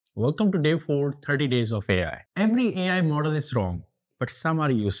Welcome to day 4, 30 days of AI. Every AI model is wrong, but some are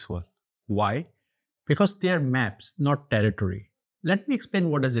useful. Why? Because they are maps, not territory. Let me explain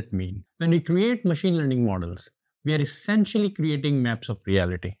what does it mean. When we create machine learning models, we are essentially creating maps of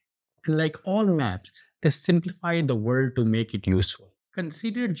reality. And like all maps, they simplify the world to make it useful.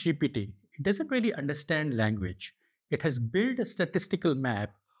 Consider GPT. It doesn't really understand language. It has built a statistical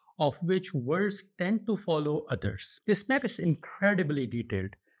map of which words tend to follow others. This map is incredibly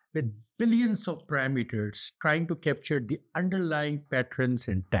detailed, with billions of parameters trying to capture the underlying patterns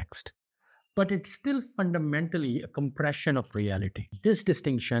in text. But it's still fundamentally a compression of reality. This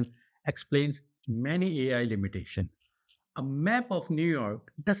distinction explains many AI limitations. A map of New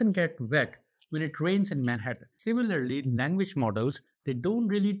York doesn't get wet when it rains in Manhattan. Similarly, language models, they don't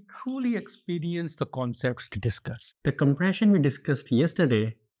really truly experience the concepts to discuss. The compression we discussed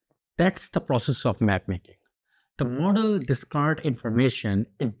yesterday, that's the process of map making. The model discards information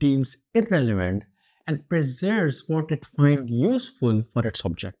it deems irrelevant and preserves what it finds useful for its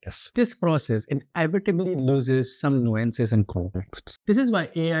objectives. This process inevitably loses some nuances and contexts. This is why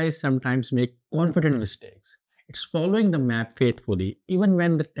AI sometimes make confident mistakes. It's following the map faithfully even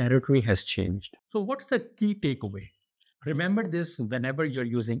when the territory has changed. So what's the key takeaway? Remember this whenever you're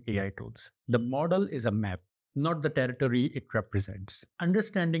using AI tools. The model is a map, not the territory it represents.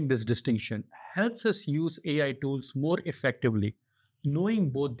 Understanding this distinction helps us use AI tools more effectively, knowing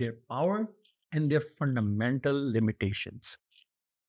both their power and their fundamental limitations.